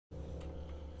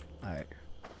Alright.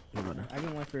 I've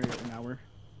been live for an hour.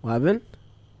 What happened?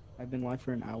 I've been live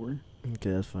for an hour.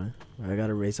 Okay, that's fine. I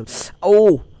gotta raise up.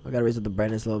 Oh! I gotta raise up the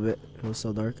brightness a little bit. It was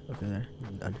so dark. Okay, there.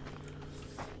 I'm done.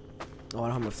 Oh, I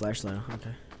don't have my flashlight on.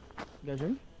 Okay. You guys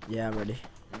ready? Yeah, I'm ready.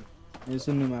 It's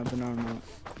a new map, but I don't know.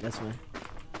 That's fine.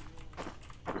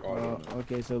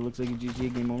 Okay, so it looks like a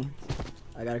GG game over.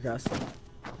 I got a cross.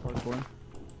 Parkour.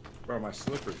 Bro, my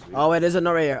slippers, dude. Oh, wait, there's a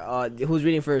note right here. Who's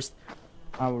reading first?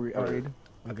 I'll read.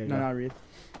 Okay, No, go. not read.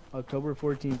 October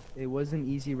 14th. It wasn't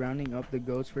easy rounding up the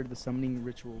goats for the summoning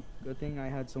ritual. Good thing I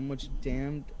had so much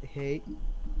damned hay.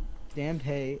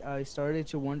 I started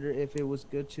to wonder if it was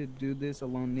good to do this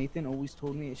alone. Nathan always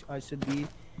told me I should be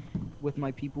with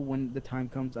my people when the time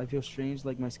comes. I feel strange,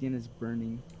 like my skin is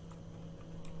burning.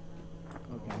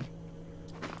 Okay.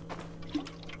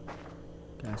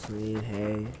 Gasoline,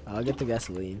 hey. I'll get the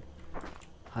gasoline.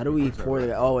 How do we pour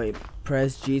the... Oh, wait.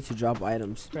 Press G to drop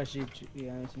items. Press G.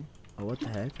 Yeah, I see. Oh, what the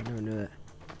heck? I never knew that.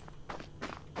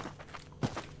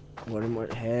 One more.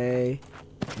 Hey.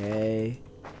 Hey.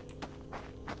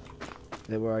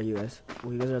 Hey, where are you guys?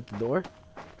 Oh, you guys are at the door?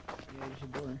 Yeah, you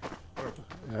should door.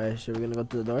 Alright, so we're gonna go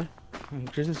to the door?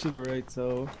 Chris is super right,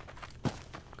 so...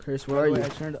 Chris, where are you? I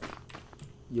turned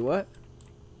You off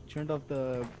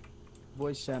the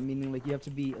voice chat, meaning like you have to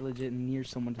be legit near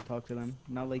someone to talk to them.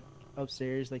 Not like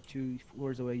upstairs, like 2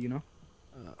 floors away, you know?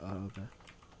 Oh, okay.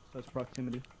 So it's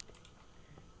proximity.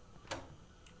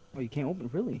 Oh, you can't open,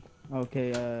 really?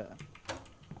 Okay,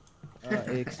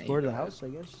 explore the house, I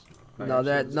guess. No,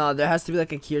 there has to be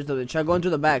like a key or something. Try going to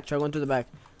the back. Try going to the back.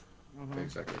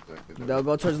 Exactly. They'll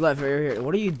go towards the left, right here.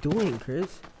 What are you doing,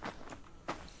 Chris?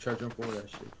 Try to jump over that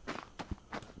shit.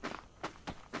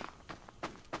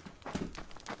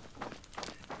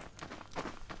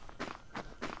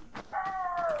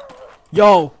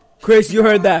 Yo, Chris, you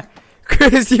heard that.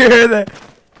 Chris, you heard that.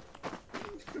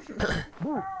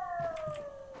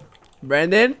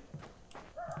 Brandon?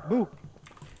 Boo!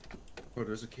 Oh,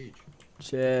 there's a cage.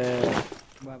 Chill.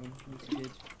 What happened? What's the cage?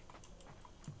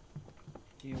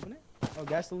 Can you open it? Oh,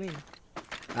 gasoline.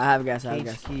 I have gas. I have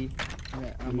Cage gas. key.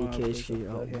 Yeah, You need cage place key.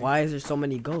 up Oh, the- why is there so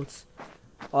many goats?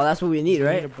 Oh, that's what we need, We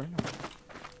right? a burner.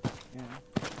 Yeah.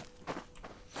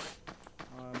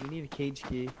 We need a cage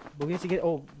key. But we have to get...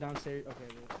 Oh, downstairs. Okay,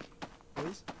 wait.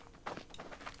 Please?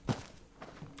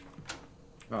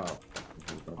 Oh.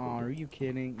 Oh, are you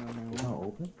kidding? No, It's no. not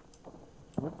open?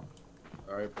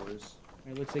 Alright, boys.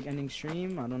 It looks like ending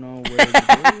stream. I don't know where it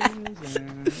is.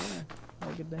 And yeah,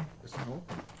 have a good day. It's not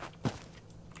open.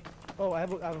 Oh, I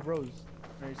have a rose.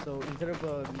 Alright, so instead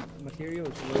of material,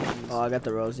 it's roses. Oh, I got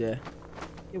the rose, yeah.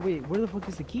 Hey, wait, where the fuck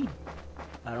is the key?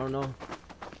 I don't know.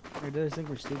 I just think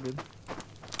we're stupid.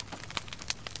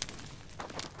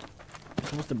 We're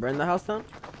supposed to burn the house down?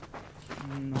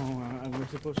 No, we're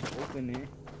supposed to open it.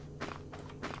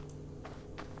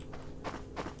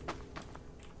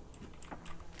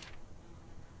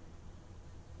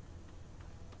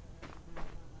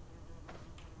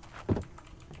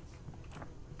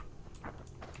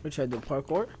 We tried the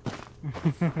parkour.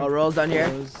 Oh, rolls down here.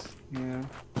 Rose, yeah.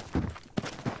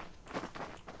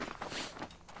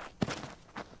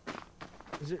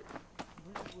 Is it?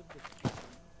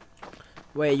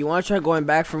 Wait, you want to try going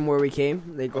back from where we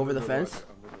came? Like over the fence?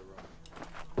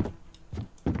 Oh,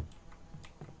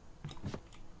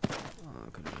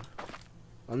 okay.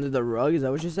 Under the rug? Is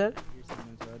that what you said? Here's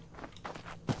someone inside.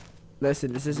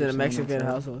 Listen, this isn't a There's someone Mexican inside.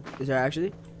 household. Is there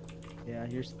actually? Yeah,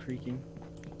 here's creaking.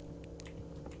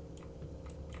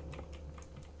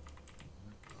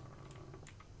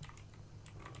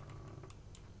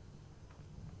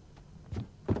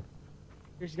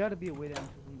 There's gotta be a way to enter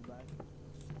from the back.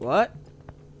 What?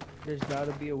 There's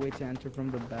gotta be a way to enter from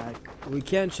the back. We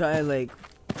can't try like.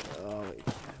 Oh, wait.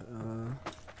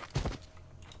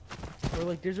 Or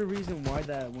like, there's a reason why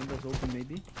that window's open,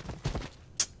 maybe.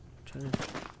 Trying to.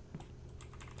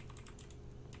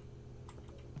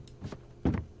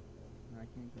 I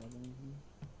can't grab anything.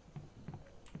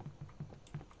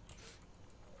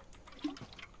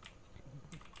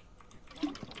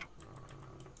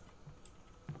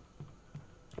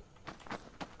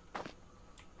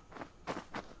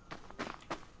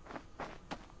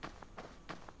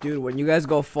 Dude, when you guys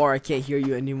go far, I can't hear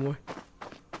you anymore.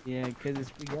 Yeah,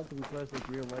 because you have to be close with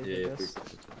real life, Yeah, I guess.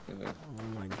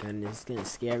 Oh my goodness, it's getting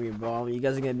scary, bro. You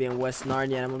guys are gonna be in West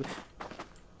Narnia. And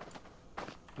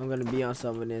I'm gonna be on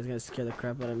something. It's gonna scare the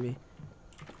crap out of me.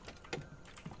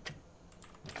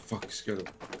 Fuck, scared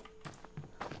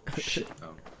of. Shit,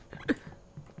 no.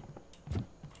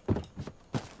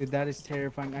 Dude, that is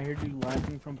terrifying. I heard you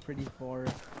laughing from pretty far.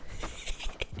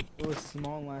 It was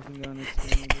small laughing on its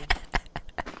screen.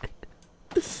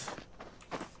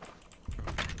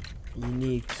 You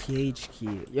need cage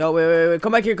key. Yo, wait.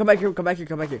 Come back here.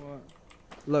 What?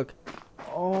 Look.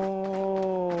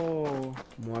 Oh.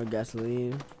 More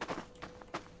gasoline.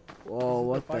 Whoa, This is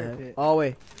what the the fire heck? pit. Oh,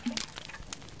 wait.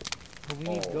 But we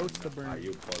need goats to burn. Are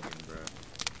you bugging, bro?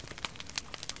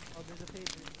 Oh, there's a page.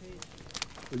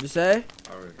 What'd you say?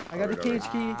 Alright. I got the cage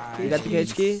key. You got the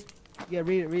cage key? Yeah,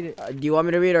 read it. Do you want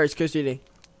me to read or is Chris reading?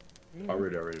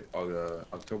 Already.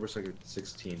 October 2nd,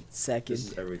 16. Second.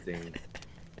 This is everything.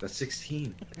 That's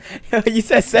 16. You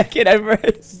said second at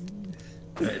first.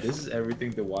 Yeah, this is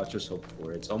everything the Watchers hope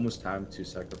for. It's almost time to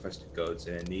sacrifice the goats,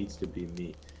 and it needs to be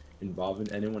me.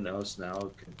 Involving anyone else now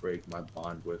can break my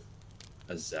bond with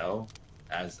Azel,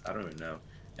 as I don't even know,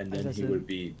 and then he would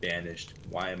be banished.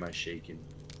 Why am I shaking?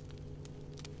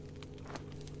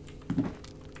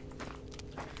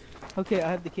 Okay, I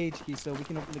have the cage key, so we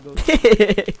can open the goats.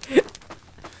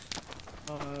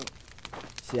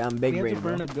 See, I'm big brain,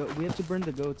 bro. We have to burn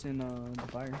the goats in the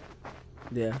fire.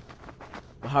 Yeah.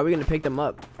 Well, how are we gonna pick them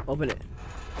up? Open it.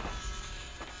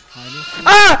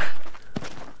 Ah!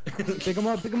 Pick them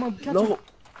up. Catch No. 'em.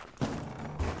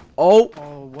 Oh.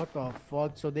 Oh, what the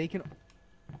fuck? So they can.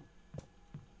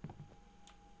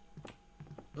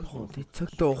 Oh, they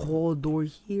took the whole door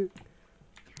here.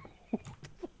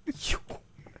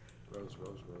 Rose.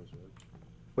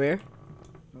 Where?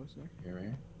 No, sir. Here,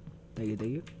 right? Thank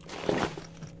you.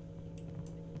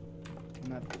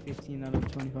 I'm at 15 out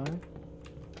of 25.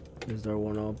 This door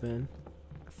won't open.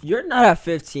 You're not at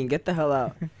 15. Get the hell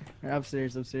out.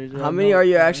 Upstairs. How many are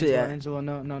you actually Angelo, at?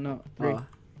 no. 3.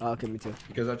 Oh, okay, me too.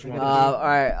 Because that's what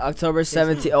Alright, October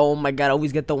 17th. Oh my god, I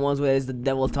always get the ones where it's the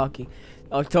devil talking.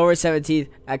 October 17th,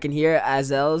 I can hear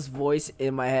Azel's voice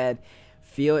in my head.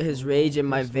 Feel his rage in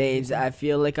my veins. I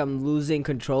feel like I'm losing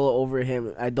control over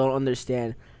him. I don't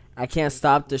understand. I can't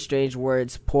stop the strange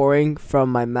words pouring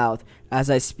from my mouth. As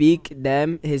I speak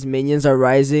them, his minions are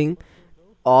rising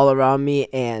all around me.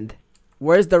 And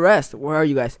where's the rest? Where are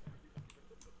you guys?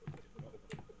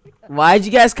 Why'd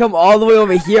you guys come all the way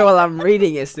over here while I'm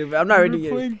reading it, stupid? I'm not reading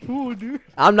it. Playing pool, dude.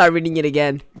 I'm not reading it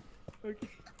again. Okay,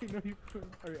 no, you're playing.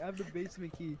 Alright, I have the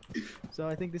basement key. So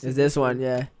I think this Is this one?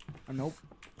 Yeah. Nope.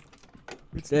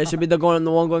 There should be the one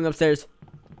going upstairs.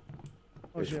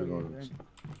 Oh, shit, okay.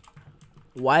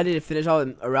 Why did it finish all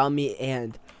around me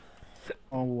and?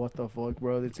 Oh, what the fuck,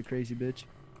 bro? It's a crazy bitch.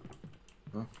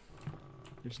 Huh?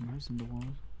 There's knives in the walls.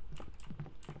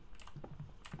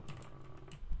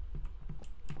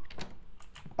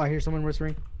 I hear someone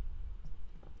whispering.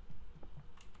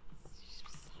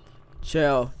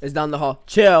 Chill. It's down the hall.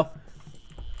 Chill.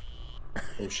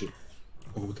 Oh shit.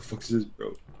 Oh, what the fuck is this,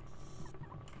 bro?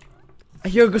 I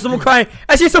hear someone crying.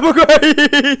 I see someone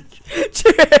crying.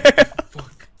 Chill.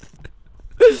 Fuck.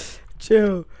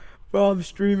 Chill. Bro, I'm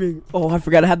streaming. Oh, I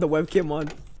forgot I had the webcam on.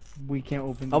 We can't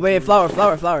open. Oh, wait. Flower.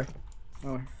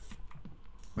 Oh.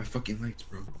 My fucking lights,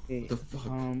 bro. Hey, What the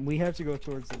fuck? we have to go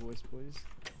towards the voice, boys.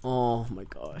 Oh, my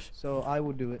gosh. So I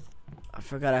will do it. I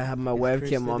forgot I had my It's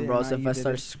Chris webcam did on, it, bro. not So if you I did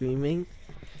start it. screaming.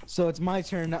 So it's my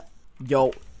turn.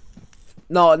 Yo.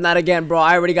 No, not again, bro.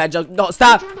 I already got jumped. No,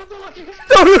 stop.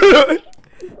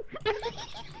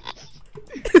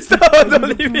 Stop.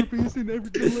 Don't leave me. Face and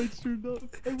the lights turned off.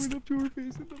 I went up to her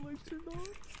face and the lights turned off.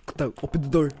 No, open the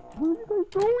door.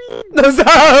 No,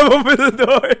 stop. Open the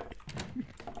door.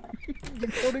 You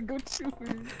gotta go to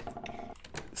her.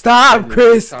 Stop,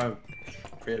 Chris. Yeah,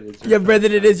 Brandon,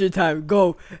 Brandon, it is your time.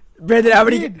 Go. Brandon, I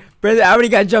already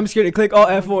got jump scared. Click all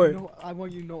F4. No, I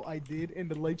want you to know I did, and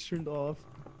the lights turned off.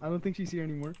 I don't think she's here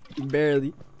anymore.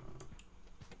 Barely.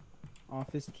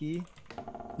 Office key.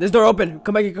 This door open.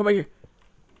 Come back here.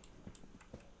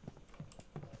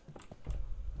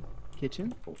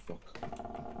 Kitchen. Oh fuck.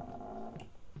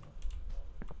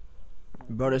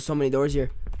 Bro, there's so many doors here.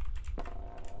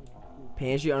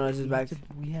 Pantry on us is back.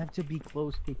 We have to be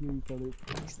close to hear each other.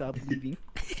 Please stop leaving.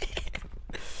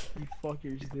 You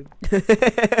fuckers,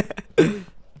 dude.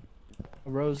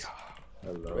 Rose.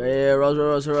 Hello. Yeah,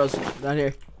 Rose. Down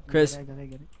here. Chris. I got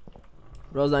it.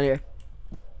 Rose down here.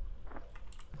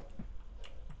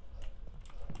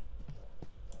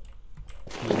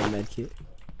 Need a med kit.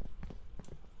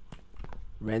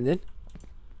 Brandon?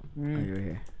 Oh, you're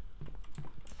here.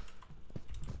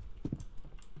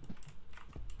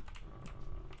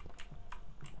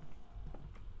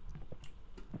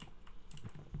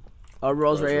 Oh,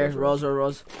 Rose right here.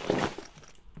 Rose.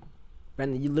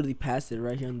 Brandon, you literally passed it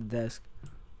right here on the desk.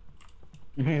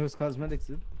 It was cosmetics,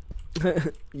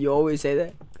 dude. You always say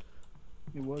that?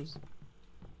 It was.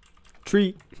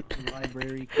 Tree.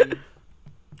 Library key.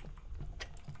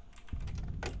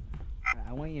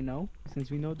 I want you to know, Since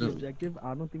we know the No. objective,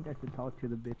 I don't think I should talk to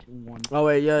the bitch in one. Oh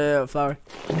wait, yeah, flower.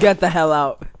 Get the hell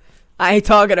out. I ain't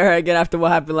talking to her again after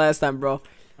what happened last time, bro.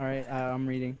 All right, I'm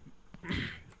reading.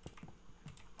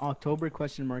 October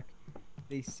question mark.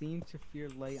 They seem to fear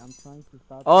light. I'm trying to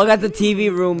stop. Oh, I got the TV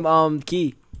room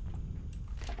key.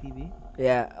 TV.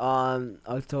 Yeah, I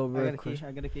October. got a key.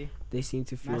 I got a key. They seem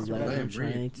to feel Master like bedroom. I'm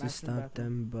trying to Master stop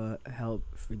bathroom. them, but help,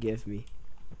 forgive me.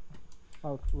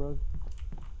 Oh, Rose.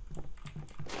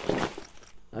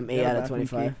 I'm You 8 got a out of bathroom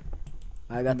 25.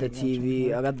 I got the Make one TV.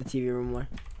 25. I got the TV room more.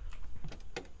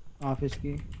 Office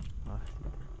key.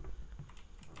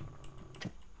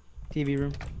 TV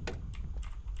room.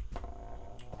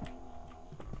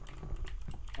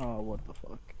 Oh, what the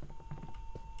fuck?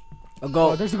 Oh, go.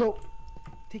 Oh, there's a goat.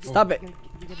 Take Stop it. You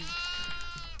gotta-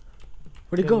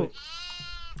 Where'd it Kill go? it.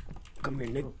 Come here,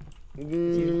 Nick.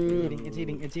 It's eating. It's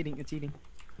eating. It's eating. It's eating.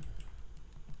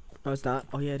 No, it's not.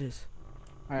 Oh, yeah, it is.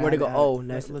 Alright, Where'd it go? have Oh,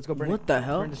 nice. Let's go burn What it. the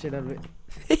hell? Burn the shit out of it.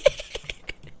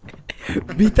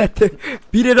 Beat that thing.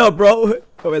 Beat it up, bro.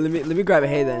 Oh, wait, let me grab a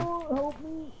hay then. Help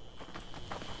me.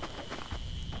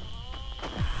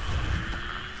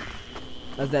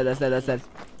 That's dead. That's dead.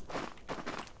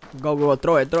 Go.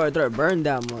 Throw it. Burn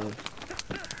that mother.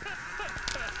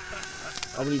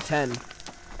 I'll be 10.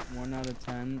 1 out of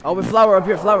 10. Oh, with flower up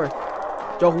here, flower.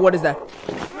 Joe, what is that?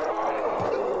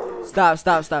 Stop.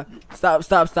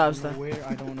 Where?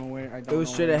 I don't know where. It was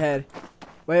straight ahead.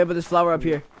 Wait, but there's flower up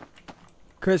here.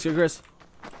 Chris.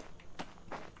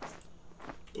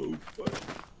 Oh fuck.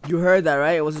 You heard that,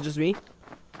 right? It wasn't just me?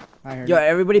 I heard Yo, it.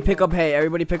 everybody pick up hay.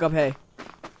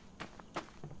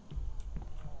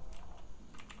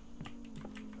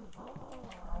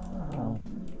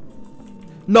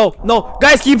 No,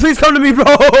 guys, can you please come to me, bro?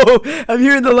 I'm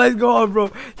hearing the lights go on, bro.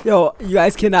 Yo, you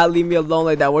guys cannot leave me alone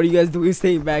like that. What are you guys doing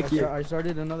staying back here? I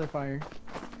started another fire.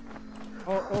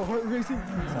 Oh, racing.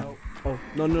 Peace out. Oh,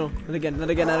 no, not again, not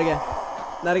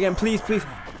again, please,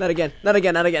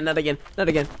 not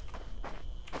again.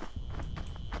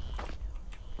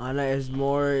 Anna is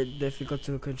more difficult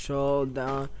to control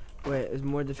down. Wait, it's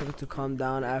more difficult to calm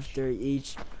down after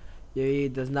each. Yeah,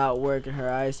 does not work in her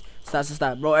eyes.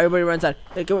 Stop, bro. Everybody run inside.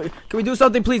 Hey, can we do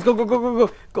something, please? Go.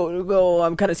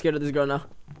 I'm kind of scared of this girl now.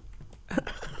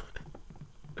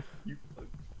 You fuck.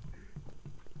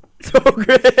 So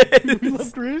great. You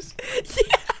love Chris?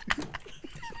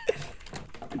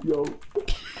 Yo.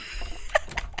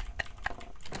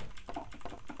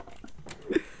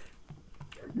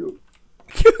 Yo.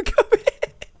 Come in.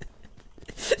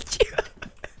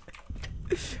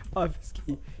 Office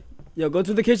key. Yo, go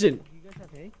to the kitchen. Do you guys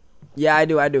have hay? Yeah, I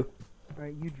do.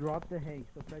 Alright, you drop the hay.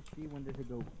 So press G when there's a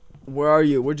goat. Where are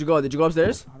you? Where'd you go? Did you go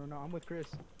upstairs? I don't know. I'm with Chris.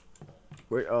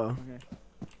 Where? Oh. Okay.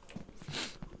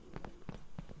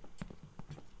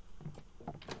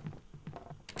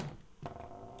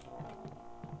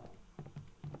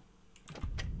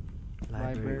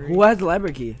 Library. Who has the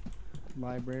library key? We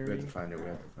have Library. to find it.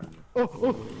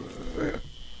 Oh.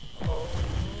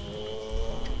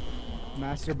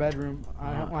 Master bedroom.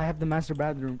 I have the master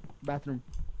bathroom.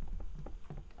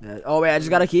 Oh wait, I just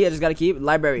got a key.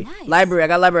 Library. Nice. Library. I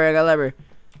got library.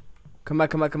 Come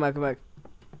back.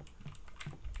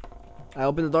 I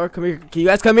open the door. Come here. Can you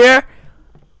guys come here?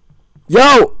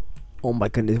 Yo. Oh my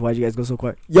goodness. Why'd you guys go so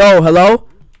quiet? Yo.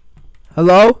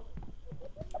 Hello.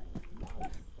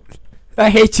 I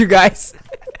hate you guys.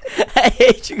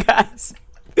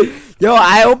 Yo,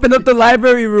 I opened up the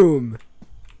library room.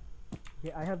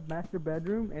 Yeah, I have master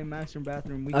bedroom and master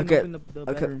bathroom. We can Okay, open the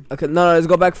bedroom. Okay. No, let's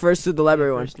go back first to the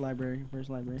library one, First library.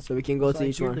 so we can go So to I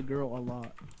each hear one. the girl a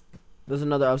lot. There's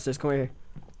another upstairs. Come here.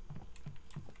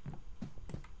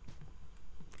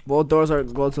 Both doors are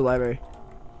go to library.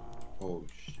 Oh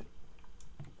shit.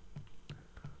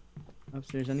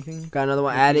 Upstairs, anything? Got another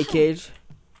one. Attic cage.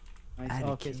 Nice. Attic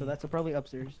Okay, so key. that's probably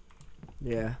upstairs.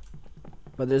 Yeah,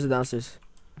 but there's a downstairs.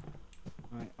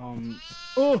 Alright,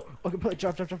 oh! Okay,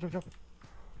 drop. Okay,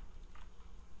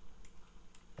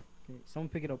 someone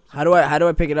pick it up. How do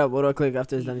I pick it up? What do I click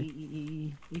after it's done?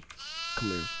 E. Come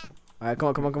here. All right,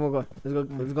 come on, go.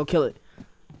 Let's go kill it.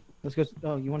 Let's go.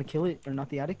 Oh, you want to kill it or not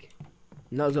the attic?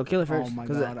 No, let's go kill it first. Oh my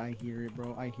 'cause god, I hear it,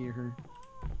 bro. I hear her.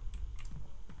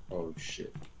 Oh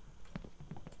shit.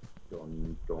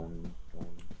 Don't.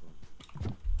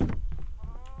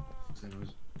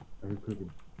 Are you cooking?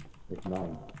 It's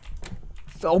 9.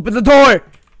 So open the door.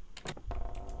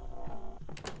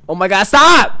 Oh my god,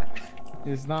 stop!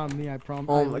 It's not me, I promise.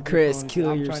 Oh my Chris,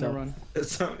 kill yourself. I'm trying to run.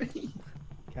 It's not me.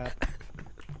 Cap.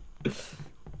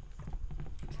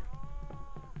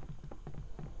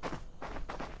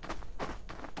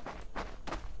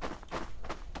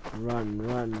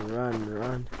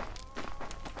 Run.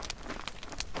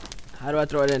 How do I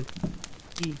throw it in?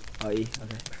 E. Oh, E.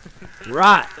 Okay.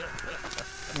 Right.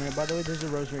 Alright, by the way, there's a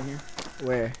rose right here.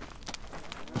 Where?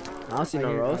 I don't see Right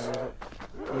no here. rose.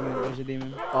 There's a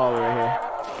demon. Oh, right here.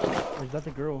 Or is that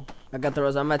the girl? I got the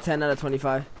rose. I'm at 10 out of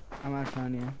 25. I'm at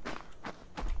 10, yeah.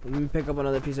 Let me pick up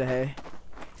another piece of hay.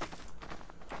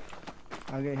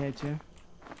 I'll get hay too.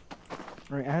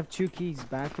 Alright, I have 2 keys,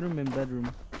 bathroom and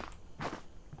bedroom.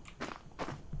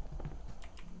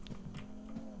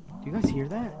 Do you guys hear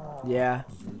that? Yeah.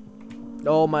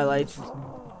 Oh, my lights.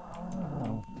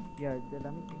 Yeah,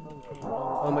 that makes me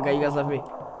know. Oh my god, you guys left me.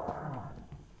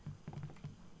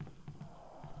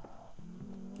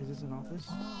 Is this an office?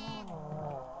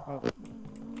 Oh.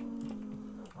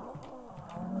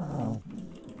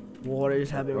 What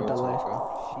just happened with the lights?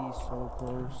 She's so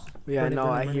close. Yeah, I Burn it, know,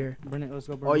 burn it, I burn it. hear. Burn it, let's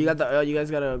go burn Oh, it. you got the, oh, you guys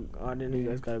gotta, oh, I didn't know you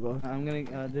guys gotta go. I'm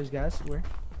gonna, there's gas, where?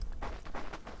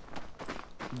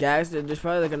 Gas, there's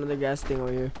probably like another gas thing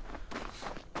over here.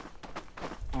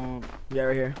 Yeah,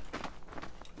 right here.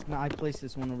 No, I placed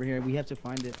this one over here. We have to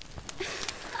find it.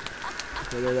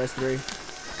 Okay, there, that's 3.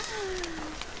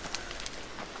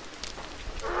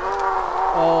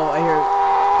 Oh, I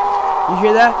hear. You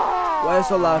hear that? Why is it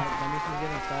so loud? That makes me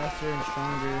getting faster and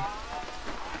stronger.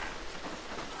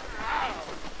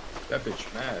 That bitch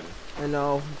mad. I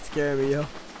know, it's scaring me, yo.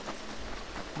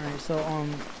 Alright, so,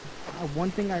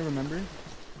 one thing I remember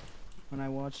when I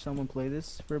watched someone play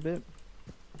this for a bit,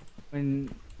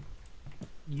 when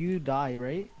you die,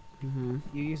 right? Mm-hmm.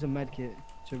 You use a med kit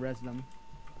to res them.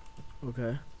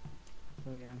 Okay.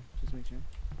 So yeah, just make sure.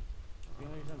 The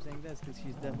only reason I'm saying that is because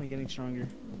she's definitely getting stronger.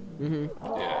 Mm-hmm.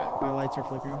 Yeah. My lights are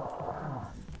flickering.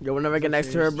 Yo, whenever I get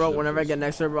next to her, bro,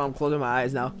 I'm closing my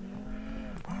eyes now.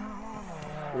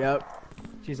 Yep.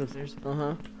 She's upstairs.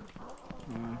 Uh-huh.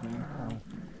 Okay.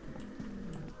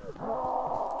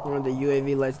 One of the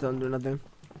UAV lights don't do nothing.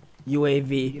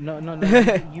 UAV. No,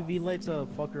 UV lights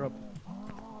fuck her up.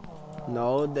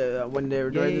 No, when they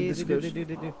read the They description.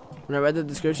 do. When I read the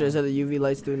description, it said the UV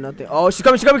lights do nothing. Oh, she's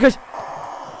coming, Chris!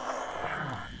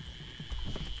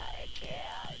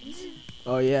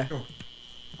 Oh, yeah. Are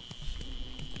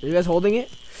you guys holding it?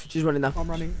 She's running now. I'm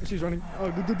running. She's running. Oh,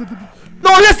 No,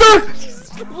 yes, sir!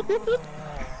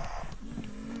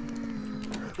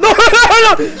 No!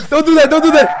 Don't do that, don't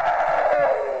do that!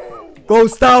 Go,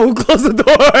 stop, who closed the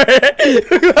door?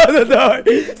 Who closed the door?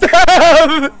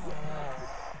 Stop!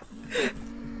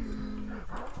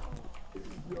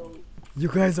 You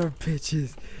guys are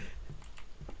bitches.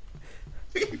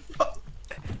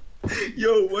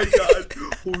 Yo, my god.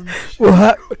 Holy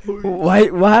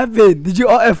shit. What happened? Did you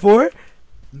all F4?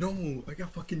 No, I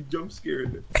got fucking jump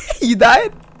scared. You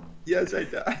died? Yes, I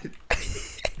died.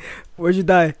 Where'd you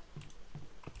die?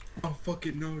 Oh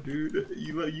fucking no, dude.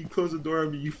 You closed the door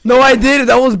on me. You No, I didn't.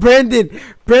 That was Brandon.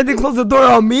 Brandon closed the door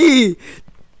on me.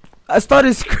 I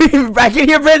started screaming. I can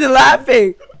hear Brandon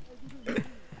laughing.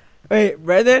 Wait,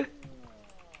 Brandon?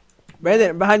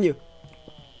 Brandon, behind you.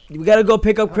 We gotta go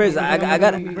pick up Chris. I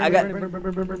got. No,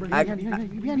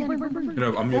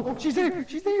 I'm Oh, she's there.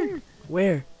 She's there.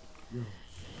 Where?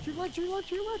 She left.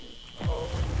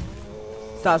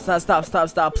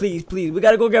 Stop. Please. We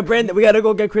gotta go get Brandon. We gotta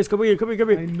go get Chris. Come here. I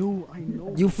know.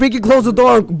 You freaking closed the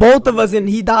door on both of us and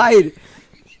he died.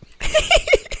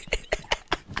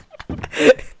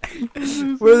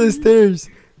 Where are the stairs?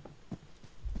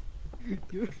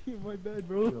 My bad,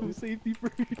 bro. Safety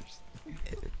first.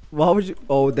 Why would you?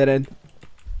 Oh, dead end.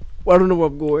 Well, I don't know where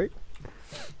I'm going.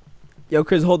 Yo,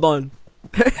 Chris, hold on.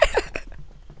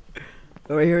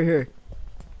 Oh, right here.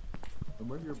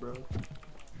 I'm right here, bro.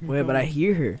 Wait, but I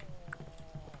hear her.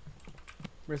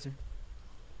 Where's her?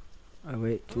 Oh,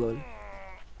 wait, too low.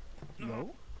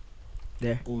 No.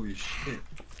 There. Holy shit.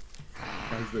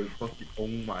 That's the fucking. Oh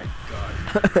my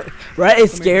god. Right?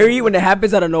 It's scary when it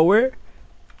happens out of nowhere.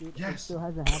 Yes. It still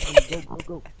hasn't happened.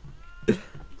 Go.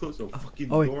 Close the fucking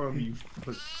Oh, wait. door on me.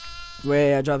 You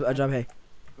Wait, I drop hay.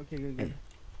 Okay, good. Hey.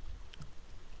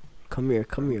 Come here.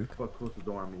 fuck, close the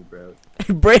door on me, bro.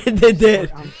 Brandon did.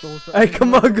 I'm so sorry. Hey,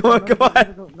 come on. Let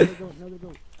it go.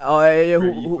 Oh, yeah, Bro,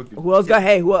 you fucking- who else got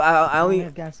hay? I I only only.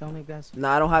 have gas.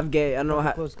 Nah, I don't have gay. I don't know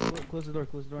how. Close the door.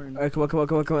 and- Alright, come on.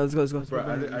 Let's go. Bro,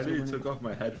 I literally took off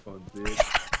my headphones, dude.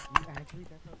 Actually,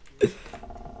 that's okay.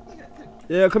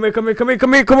 Yeah, come here. Come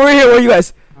over here. Where are you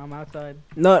guys? I'm outside.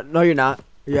 No, you're not.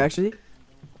 Are you actually?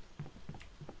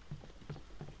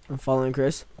 I'm following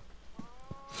Chris.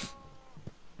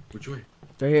 Which way?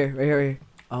 Right here.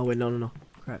 Oh wait, no.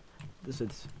 Crap. This way.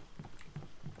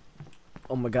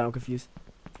 Oh my god, I'm confused.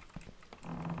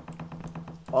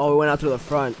 Oh, we went out through the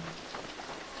front.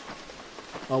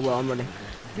 Oh well, I'm running.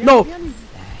 No!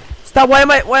 Stop! Why am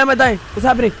I dying? What's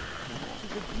happening?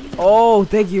 Oh,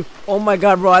 thank you. Oh my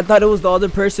god, bro. I thought it was the other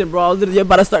person, bro. I was literally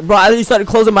about to start. Bro, I literally started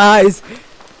closing my eyes.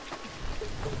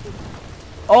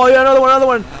 Oh, yeah, another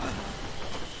one.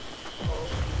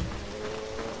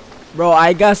 Bro,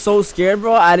 I got so scared,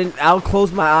 bro. I'll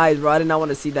close my eyes, bro. I did not want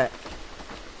to see that.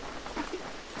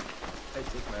 I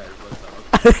took my AirPods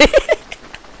off.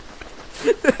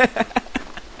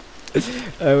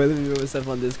 Alright, wait, let me put myself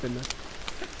on Discord now.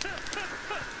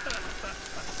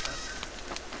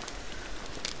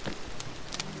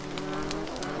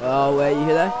 Oh, wait, you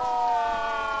hear that?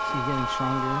 She's getting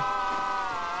stronger.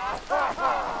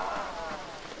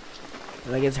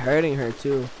 Like, it's hurting her,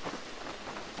 too.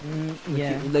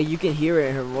 Yeah. Like, you can hear it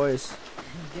in her voice.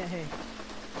 Yeah, hey.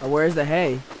 Where's the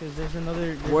hay? Because there's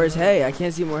another. Where's hay? I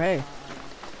can't see more hay.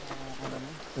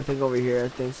 I think over here, I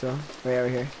think so. Right over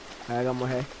here. I got more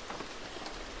hay.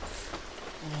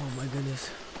 Oh my goodness.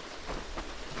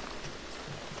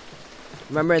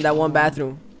 Remember in that one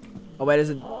bathroom. Oh wait, is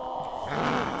it?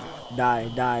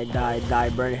 Die,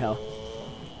 burn in hell.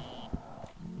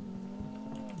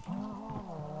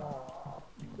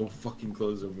 Don't fucking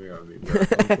close the mirror on me, bro. Don't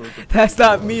close the That's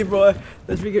fucking not me, bro.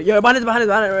 That's me. Yo, behind it,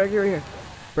 right here.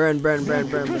 Burn. I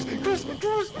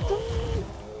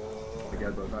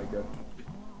got bro, not good.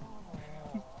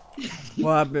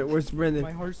 What happened? Where's Brendan?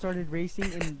 My heart started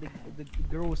racing and the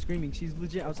girl was screaming. She's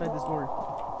legit outside this door.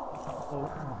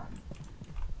 Oh.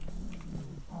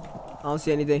 I don't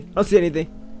see anything. Oh.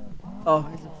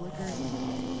 Why is it flickering?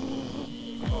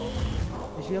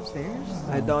 Is she upstairs?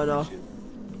 I don't know.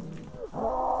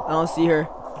 I don't see her.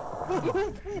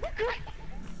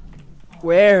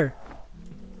 Where?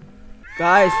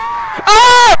 Guys.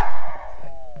 Ah!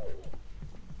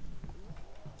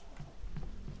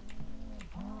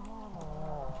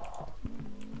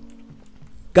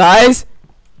 Guys?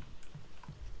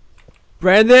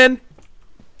 Brandon?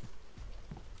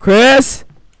 Chris?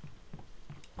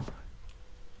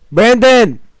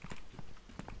 Brandon!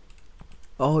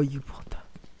 Oh, you pulled up.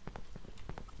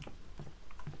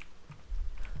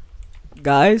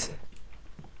 Guys?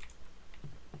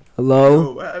 Hello?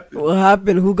 Yo, what happened? What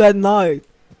happened? Who got knocked?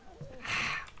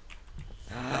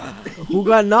 Who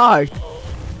got knocked?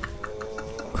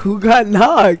 Who got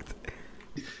knocked?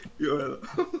 Yo,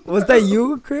 Was that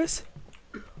you, Chris?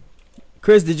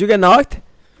 Chris, did you get knocked?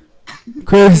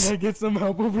 Chris, Can I get some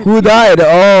help over who died?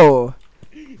 Oh.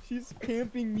 She's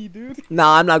camping me, dude.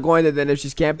 Nah, I'm not going there then if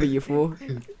she's camping, you fool.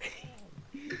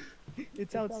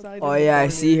 It's outside. Oh yeah, I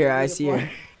see her.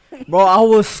 Bro, I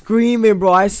was screaming,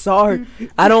 bro. I saw her.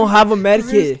 I don't have a med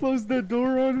Chris kit. closed the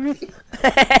door on me.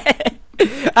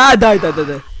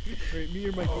 Die. Wait, me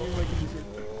or my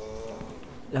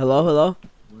Hello? oh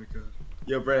my god.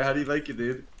 Yo, Brad, how do you like it,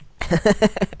 dude?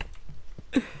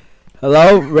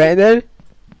 Hello, Brandon?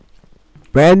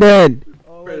 Brandon!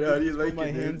 Oh, Brad, how do you like my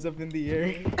it, dude? hands up in the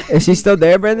air. Is she still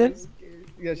there, Brandon?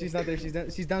 Yeah, she's not there.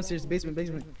 She's downstairs, basement.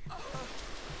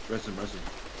 Rest him.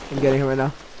 I'm getting her right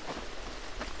now.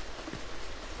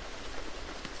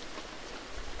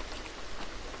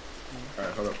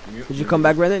 Alright, hold up. Did you come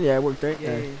back, Brandon? Yeah, it worked, right?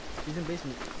 Yeah. She's in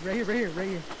basement. Right here.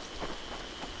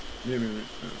 Me.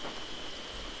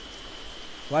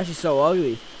 Why is she so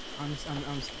ugly? I'm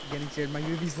getting scared. My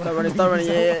movie's Start running,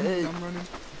 yeah. I'm running.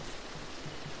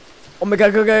 Oh my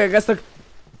god, I got stuck.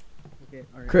 Okay,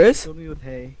 alright. Chris? Fill me with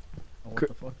hay. Oh, what Cr-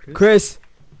 the fuck,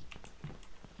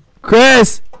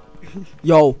 Chris!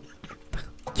 Yo,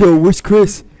 where's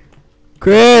Chris?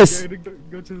 Chris!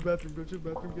 Go to the bathroom,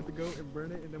 get the goat and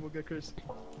burn it, and then we'll get Chris.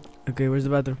 Okay, where's the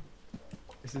bathroom?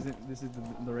 This is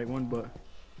the right one, but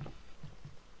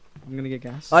I'm gonna get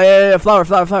gas. Oh yeah, flower.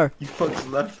 You fucks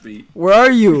left me. Where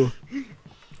are you?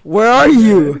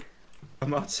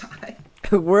 I'm outside.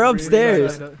 We're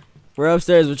upstairs. We're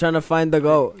upstairs. We're trying to find the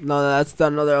goat. No, that's the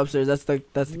another upstairs. That's the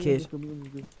cage.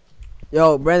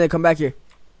 Yo, Brandon, come back here.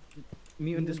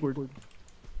 Mute in Discord.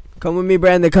 Come with me,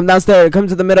 Brandon. Come downstairs. Come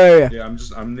to the middle area. Yeah,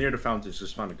 I'm near the fountain,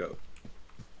 just found a goat.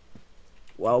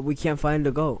 Well, we can't find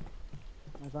the goat.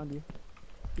 I found you.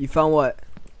 You found what?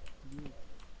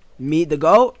 Meet the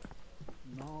goat?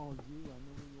 No, you. I know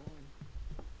who you are.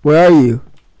 Where are you?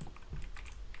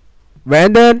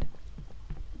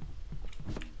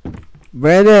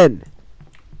 Brandon?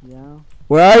 Yeah.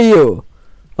 Where are you?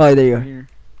 Oh, there you I'm are. here.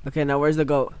 Okay, now where's the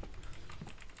goat?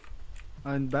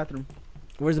 In the bathroom.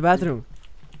 Where's the bathroom?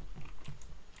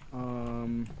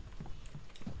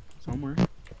 Somewhere.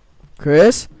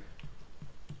 Chris?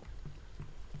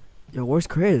 Yo, where's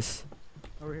Chris?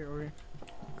 Over here.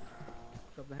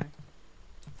 Drop the hack.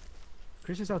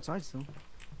 Chris is outside still.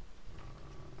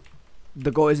 The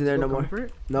goat isn't there no more. For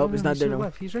it? Nope, it's not he's there to the no more.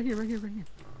 left. He's right here.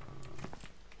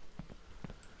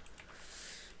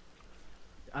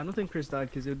 I don't think Chris died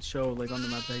because it would show like on the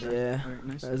map that he died. Yeah. Alright,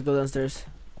 nice. Let's go downstairs.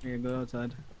 Yeah, go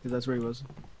outside because that's where he was.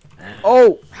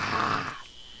 Oh!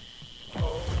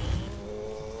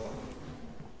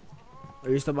 Are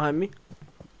you still behind me?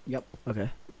 Yep. Okay.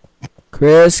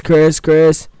 Chris.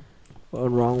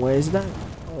 What wrong way is that?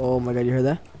 Oh my god, you heard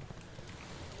that?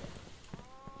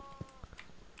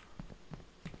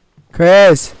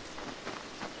 Chris,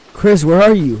 where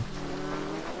are you?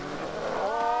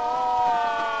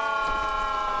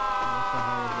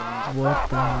 What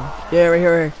the hell? Yeah, right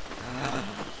here.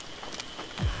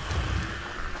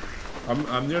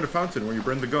 I'm near the fountain where you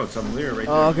burn the goats. I'm near right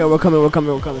Oh, there. okay, we're coming. I'm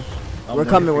We're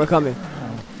waiting coming. for you.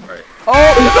 Alright.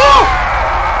 Oh!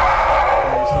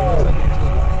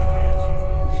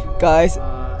 Guys,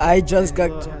 I just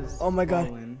got. Oh my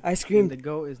god. I screamed. The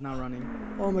goat is not running.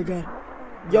 Oh my god.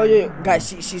 Yo, guys,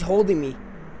 she's holding me.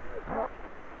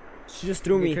 She just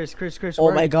threw me. Chris.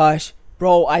 Oh my gosh.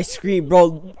 Bro, I screamed,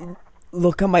 bro.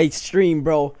 Look at my stream,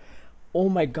 bro. Oh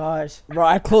my gosh. Bro,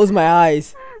 I closed my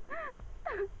eyes.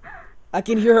 I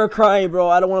can hear her crying, bro.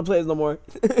 I don't want to play this no more.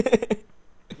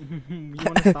 You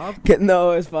want to stop?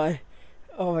 No, it's fine.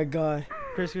 Oh my god.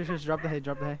 Chris, drop the hay.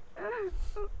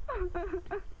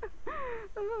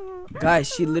 Guys,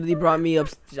 she literally brought me up.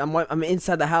 I'm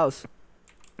inside the house.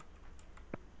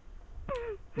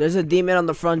 There's a demon on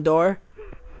the front door.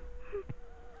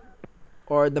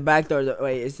 Or the back door.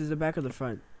 Wait, is this the back or the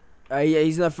front? Yeah,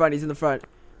 he's in the front.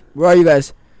 Where are you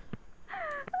guys?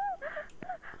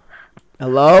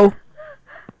 Hello?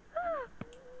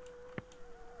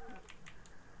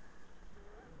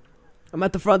 I'm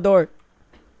at the front door.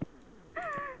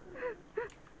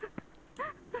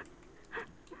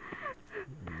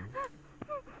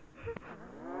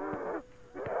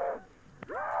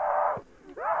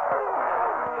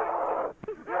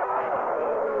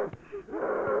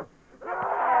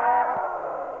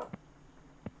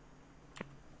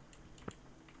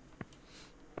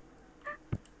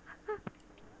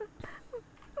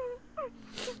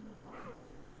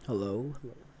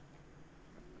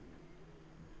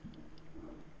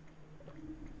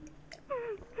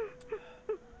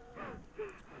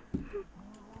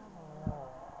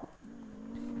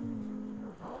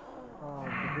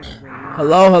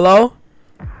 Hello? Hello?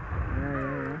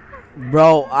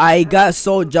 Bro, I got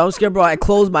so jump scared, bro. I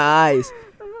closed my eyes.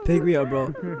 Pick me up,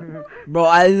 bro. Bro,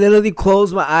 I literally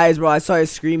closed my eyes, bro. I started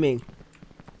screaming.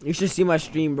 You should see my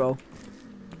stream, bro.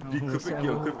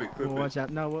 Clip it. We'll watch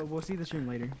out. No, we'll see the stream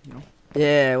later. You know.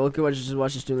 Yeah, we'll just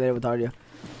watch the stream later with audio.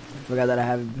 Forgot that I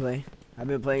haven't been playing. I've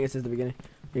been playing it since the beginning.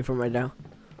 Wait from right now.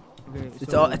 Okay,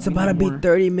 It's about to be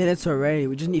 30 minutes already.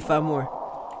 We just need 5 more.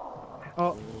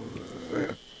 Oh.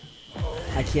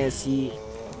 I can't see.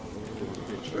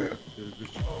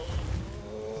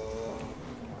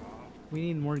 We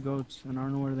need more goats, and I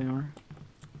don't know where they are.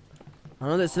 I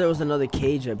know they said there was another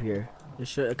cage up here.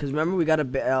 Cause remember we got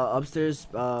a upstairs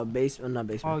not basement.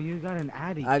 Oh, you got an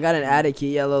attic. I got an attic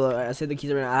key. Yeah, look, I said the keys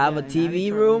are in. I have a and TV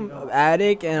attics are room, only up.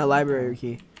 attic, and a library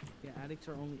key. Yeah, attics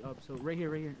are only up. So right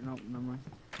here. No, never mind.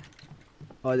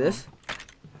 Oh, this?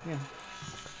 Yeah.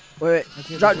 Wait.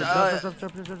 Drop.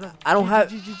 I don't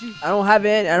have. I don't have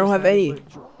any. I don't have any.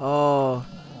 Oh.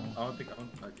 I think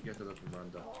you have to let them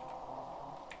run though.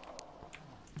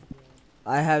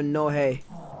 I have no hay.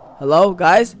 Hello,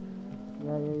 guys?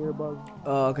 Yeah, you're above.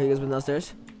 Oh, okay, you guys been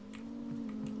downstairs?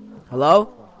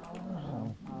 Hello?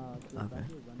 Okay.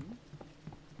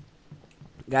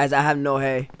 Guys, I have no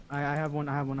hay. I have one.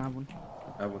 I have one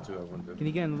too. Can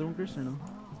you get another one, Chris, or no?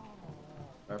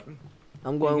 What happened? I'm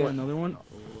Can you going get with. another one?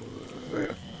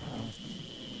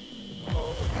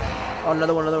 Oh,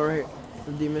 another one right here.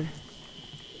 The demon.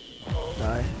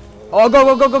 Die. Oh,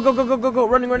 go.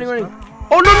 Running.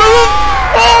 Oh, no.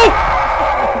 Oh!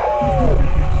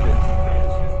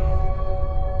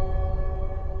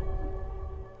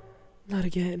 Not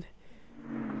again.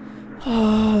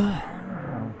 Oh.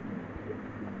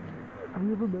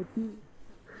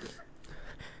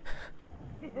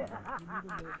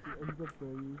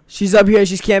 She's up here.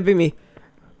 She's camping me.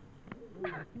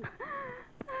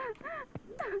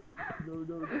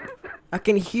 I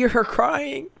can hear her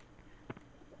crying.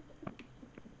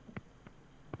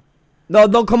 No,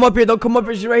 don't come up here.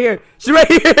 She's right here.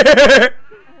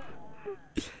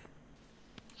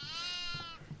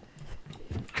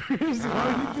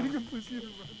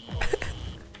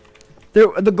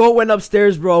 The goat went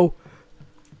upstairs, bro.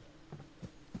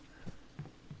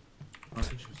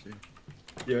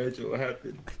 Yeah, it's what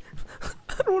happened.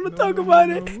 I don't want to talk about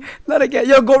it. Not again.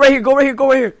 Yo, go right here.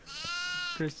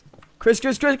 Chris. Chris,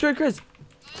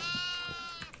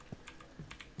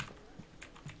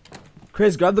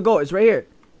 grab the goat. It's right here.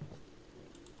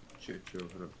 Chill,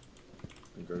 hold up.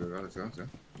 Go, let's go.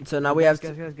 So now we have.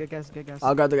 Get gas.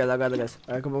 I'll grab the guys.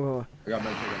 Alright, come on. I got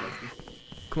my.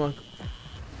 Come on.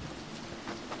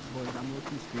 Boys, I'm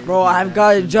looking scared. Bro, I've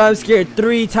got jump scared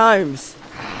 3 times.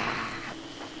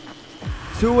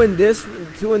 2 in this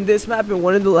map and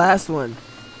 1 in the last one.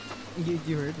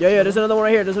 You heard? Yeah, there's another one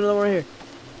right here.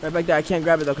 Right back there. I can't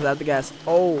grab it though because I have the gas.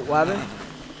 Oh, what happened?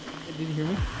 Did you hear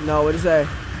me? No, what did it say?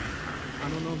 I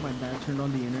don't know if my dad turned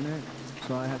on the internet,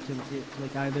 so I have to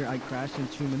like either I crash in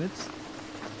 2 minutes,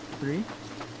 3,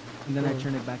 and then I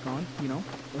turn it back on. You know?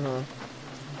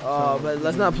 Oh, but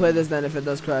let's not play this then if it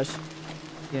does crash.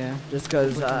 Yeah. Just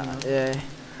cause, yeah,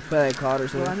 play like COD or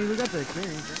something. Well, I mean, we got the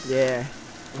experience. Right? Yeah.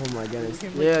 Oh my goodness.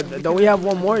 Yeah, don't we have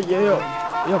one more?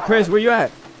 Yo, Chris, where you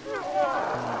at?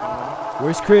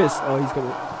 Where's Chris? Oh, he's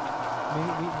coming. We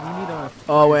need a.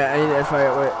 Oh wait, I need to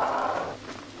fire. Wait.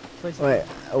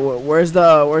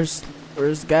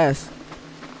 Where's gas?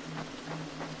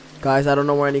 Guys, I don't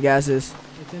know where any gas is.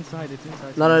 It's inside.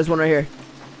 No, there's one right here.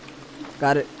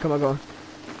 Got it. Come on, go.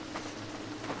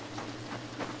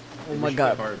 Oh my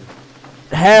god.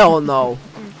 Hell no.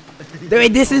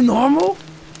 Wait, this is normal?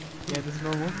 Yeah, this is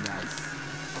normal. Nice.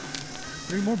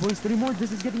 3 more, boys. 3 more.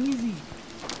 This is getting easy.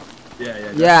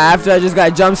 Yeah. Yeah, after I just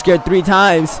got jump scared 3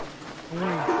 times.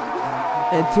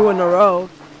 And 2 in a row.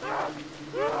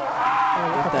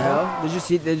 What the hell?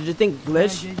 Did you think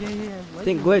glitch? Yeah.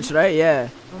 Think glitch, right? Yeah.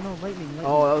 No, lightning.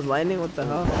 Oh, that was lightning? What the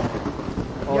hell?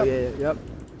 Oh, yep.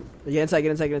 Get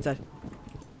inside.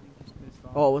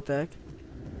 Oh, what the heck?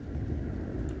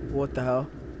 What the hell?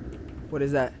 What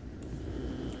is that?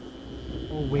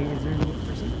 Oh, wait, is there another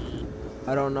person?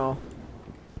 I don't know.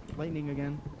 Lightning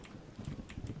again.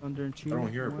 Under and I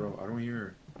don't hear it, bro. I don't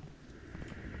hear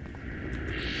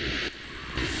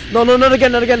it. No, not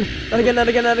again. No!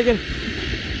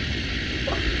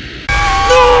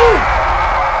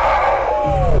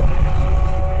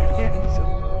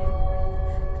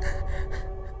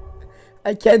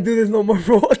 I can't do this no more,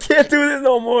 bro. I can't do this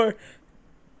no more.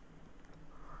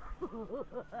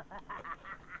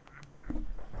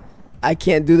 I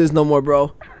can't do this no more,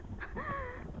 bro.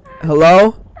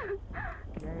 Hello?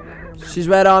 She's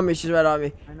right on me.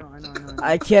 I know.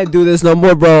 I can't do this no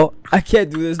more, bro. I can't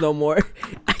do this no more.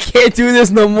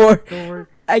 Don't worry.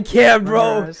 I can't,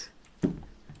 bro.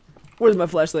 Where's my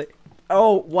flashlight?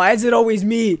 Oh, why is it always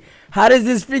me? How does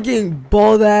this freaking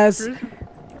bald ass...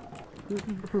 This is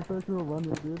a professional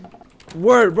runner, dude.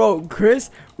 Word, bro. Chris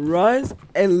runs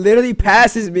and literally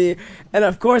passes me. And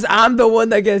of course, I'm the one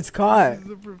that gets caught. This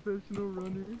is a professional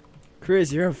runner.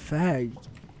 Chris, you're a fag.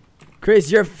 Chris,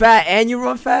 you're fat and you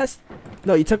run fast?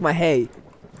 No, you took my hay.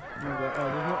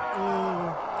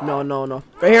 No.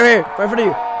 Right here. Right in front of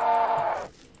you.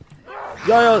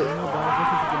 Yo.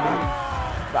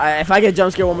 If I get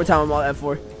jump scared one more time, I'm all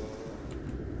F4.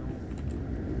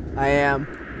 I am.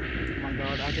 Oh my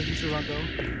god, I think you should run though.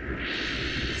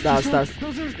 Stop.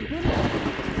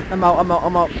 I'm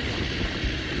out.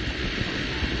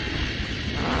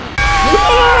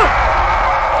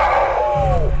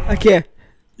 I can't.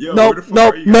 Yo,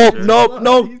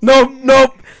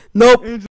 Nope.